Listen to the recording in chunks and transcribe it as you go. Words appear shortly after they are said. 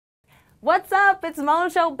What's up? It's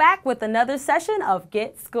Mojo back with another session of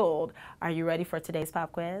Get Schooled. Are you ready for today's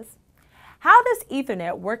pop quiz? How does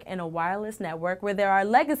Ethernet work in a wireless network where there are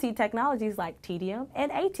legacy technologies like TDM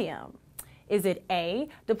and ATM? Is it A,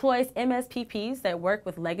 deploys MSPPs that work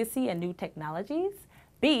with legacy and new technologies?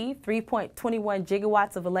 B, 3.21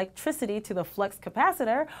 gigawatts of electricity to the flux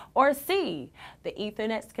capacitor? Or C, the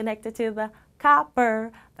Ethernet's connected to the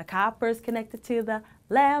copper's connected to the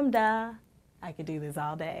lambda? I could do this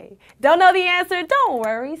all day. Don't know the answer? Don't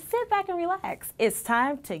worry. Sit back and relax. It's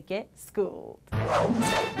time to get schooled.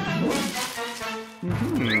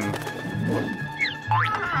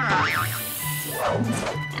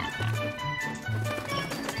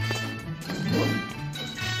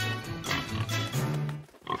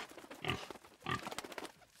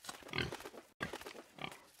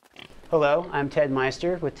 Hello, I'm Ted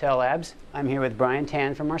Meister with Tellabs. I'm here with Bryan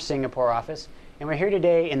Tan from our Singapore office, and we're here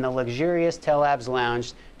today in the luxurious Tellabs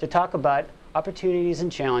lounge to talk about opportunities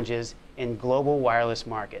and challenges in global wireless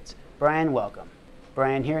markets. Bryan, welcome.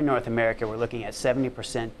 Bryan, here in North America, we're looking at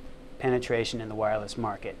 70% penetration in the wireless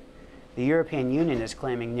market. The European Union is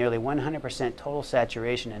claiming nearly 100% total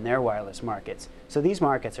saturation in their wireless markets, so these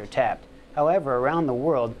markets are tapped. However, around the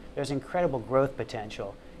world, there's incredible growth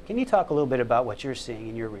potential. Can you talk a little bit about what you're seeing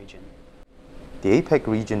in your region? The APAC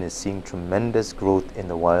region is seeing tremendous growth in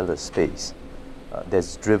the wireless space.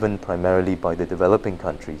 That's driven primarily by the developing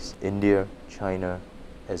countries, India, China,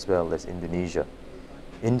 as well as Indonesia.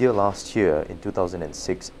 India last year, in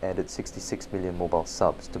 2006, added 66 million mobile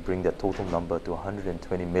subs to bring their total number to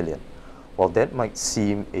 120 million. While that might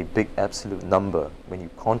seem a big absolute number, when you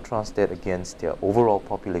contrast that against their overall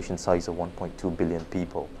population size of 1.2 billion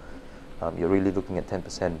people, you're really looking at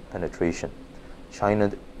 10% penetration.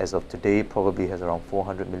 China, as of today, probably has around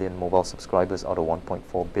 400 million mobile subscribers out of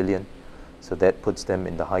 1.4 billion. So that puts them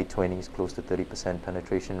in the high 20s, close to 30%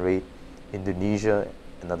 penetration rate. Indonesia,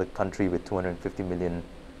 another country with 250 million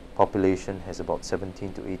population, has about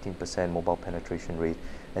 17 to 18% mobile penetration rate.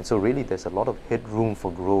 And so really there's a lot of headroom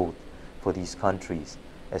for growth for these countries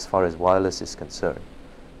as far as wireless is concerned.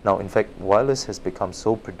 Now, in fact, wireless has become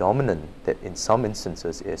so predominant that in some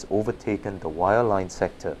instances it has overtaken the wireline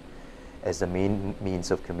sector as the main means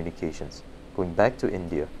of communications. Going back to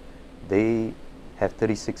India, they have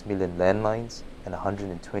 36 million landlines and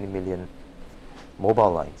 120 million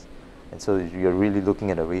mobile lines. And so you're really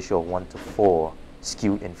looking at a ratio of 1 to 4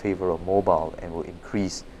 skewed in favor of mobile and will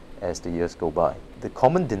increase as the years go by. The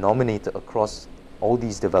common denominator across all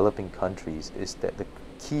these developing countries is that the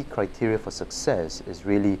key criteria for success is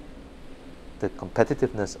really the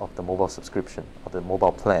competitiveness of the mobile subscription or the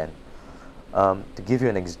mobile plan. To give you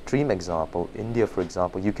an extreme example, India, for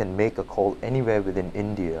example, you can make a call anywhere within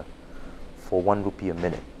India for 1 rupee a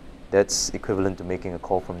minute. That's equivalent to making a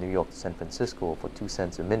call from New York to San Francisco for 2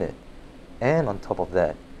 cents a minute. And on top of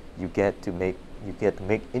that, you get to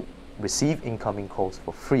receive incoming calls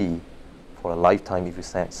for free for a lifetime if you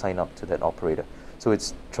sign up to that operator. So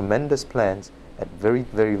it's tremendous plans at very,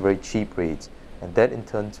 very, very cheap rates, and that in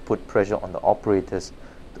turn put pressure on the operators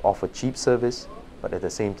to offer cheap service, but at the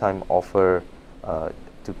same time offer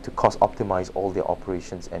to cost optimize all their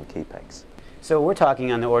operations and capex. So we're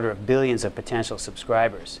talking on the order of billions of potential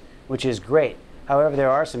subscribers, which is great. However,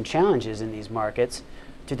 there are some challenges in these markets.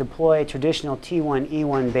 To deploy traditional T1,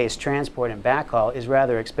 E1 based transport and backhaul is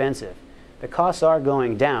rather expensive. The costs are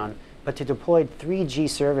going down, but to deploy 3G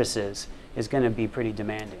services is going to be pretty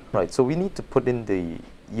demanding. Right, so we need to put in the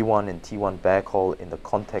E1 and T1 backhaul in the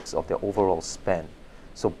context of their overall spend.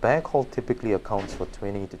 So backhaul typically accounts for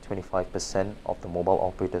 20 to 25% of the mobile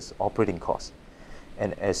operator's operating costs.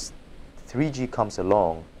 And as 3G comes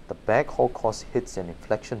along, the backhaul cost hits an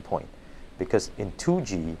inflection point, because in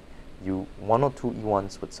 2G, 1 or 2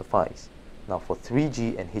 E1s would suffice. Now for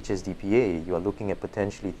 3G and HSDPA, you are looking at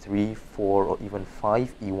potentially 3, 4, or even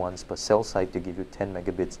 5 E1s per cell site to give you 10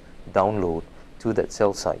 megabits download to that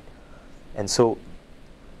cell site. And so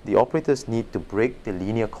the operators need to break the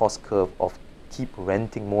linear cost curve of keep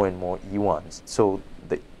renting more and more E1s. So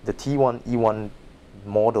the T1, E1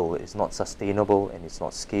 model is not sustainable and it's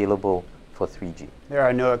not scalable for 3G. There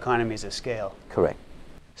are no economies of scale. Correct.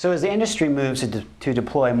 So as the industry moves to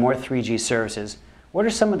deploy more 3G services, what are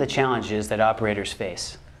some of the challenges that operators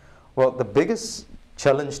face? Well, the biggest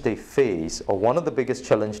challenge they face, or one of the biggest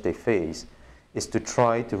challenges they face, is to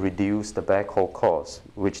try to reduce the backhaul costs,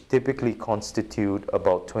 which typically constitute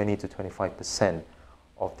about 20 to 25%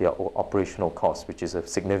 of their operational costs, which is a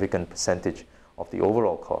significant percentage of the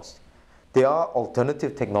overall cost. There are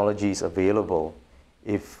alternative technologies available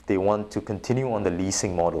if they want to continue on the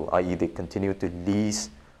leasing model, i.e. they continue to lease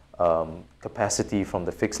capacity from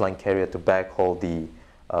the fixed line carrier to backhaul the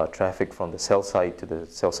traffic from the cell site to the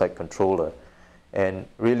cell site controller. And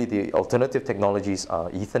really the alternative technologies are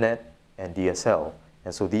Ethernet and DSL.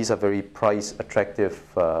 And so these are very price attractive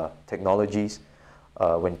technologies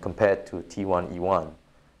when compared to T1, E1.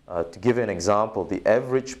 To give you an example, the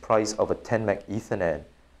average price of a 10 meg Ethernet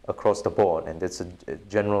across the board, and that's a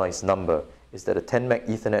generalized number, is that a 10 meg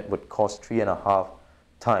Ethernet would cost 3.5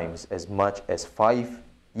 times as much as 5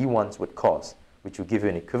 E1s would cost, which will give you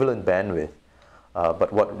an equivalent bandwidth.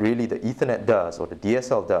 But what really the Ethernet does, or the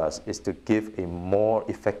DSL does, is to give a more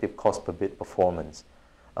effective cost per bit performance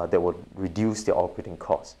that would reduce their operating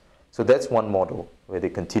costs. So that's one model where they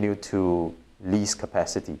continue to lease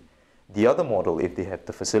capacity. The other model, if they have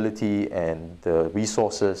the facility and the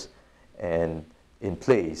resources and in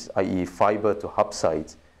place, i.e. fiber to hub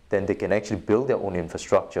sites, then they can actually build their own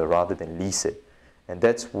infrastructure rather than lease it. And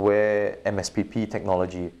that's where MSPP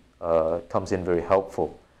technology comes in very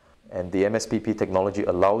helpful. And the MSPP technology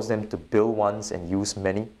allows them to build once and use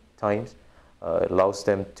many times. It allows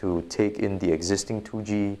them to take in the existing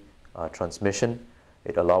 2G transmission.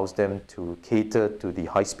 It allows them to cater to the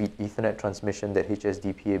high-speed Ethernet transmission that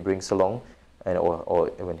HSDPA brings along, and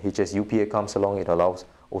or when HSUPA comes along, it allows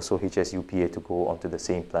also HSUPA to go onto the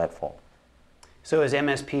same platform. So is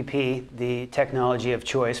MSPP the technology of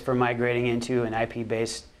choice for migrating into an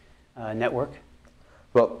IP-based network?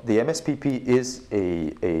 Well, the MSPP is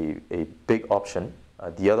a big option.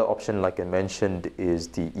 The other option, like I mentioned, is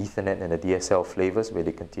the Ethernet and the DSL flavors, where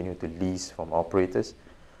they continue to lease from operators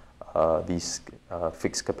these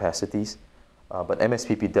fixed capacities. But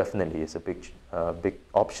MSPP definitely is a big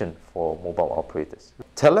option for mobile operators.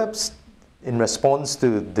 Tellabs, in response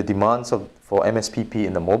to the demands for MSPP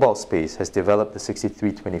in the mobile space, has developed the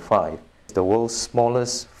 6325, the world's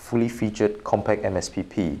smallest fully featured compact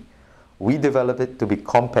MSPP. We developed it to be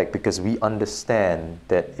compact because we understand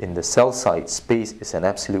that in the cell site, space is an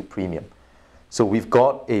absolute premium. So we've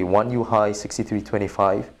got a 1U high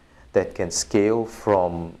 6325 that can scale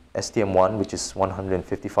from STM1, which is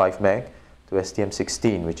 155 meg, to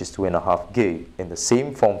STM16, which is 2.5 gig, in the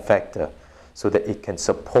same form factor, so that it can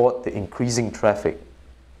support the increasing traffic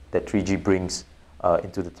that 3G brings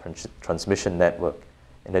into the transmission network.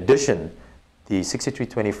 In addition, the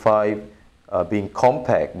 6325 being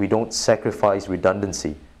compact, we don't sacrifice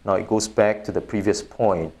redundancy. Now it goes back to the previous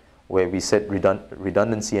point where we said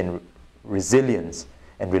redundancy and resilience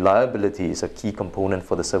and reliability is a key component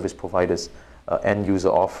for the service provider's end user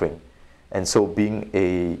offering. And so being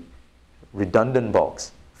a redundant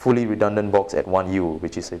box, fully redundant box at 1U,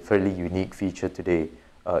 which is a fairly unique feature today,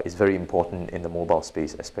 is very important in the mobile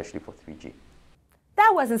space, especially for 3G.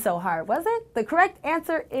 That wasn't so hard, was it? The correct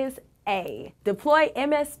answer is A. Deploy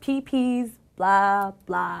MSPPs, blah,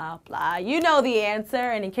 blah, blah. You know the answer,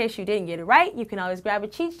 and in case you didn't get it right, you can always grab a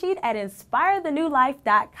cheat sheet at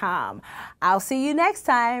inspirethenewlife.com. I'll see you next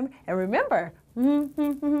time, and remember,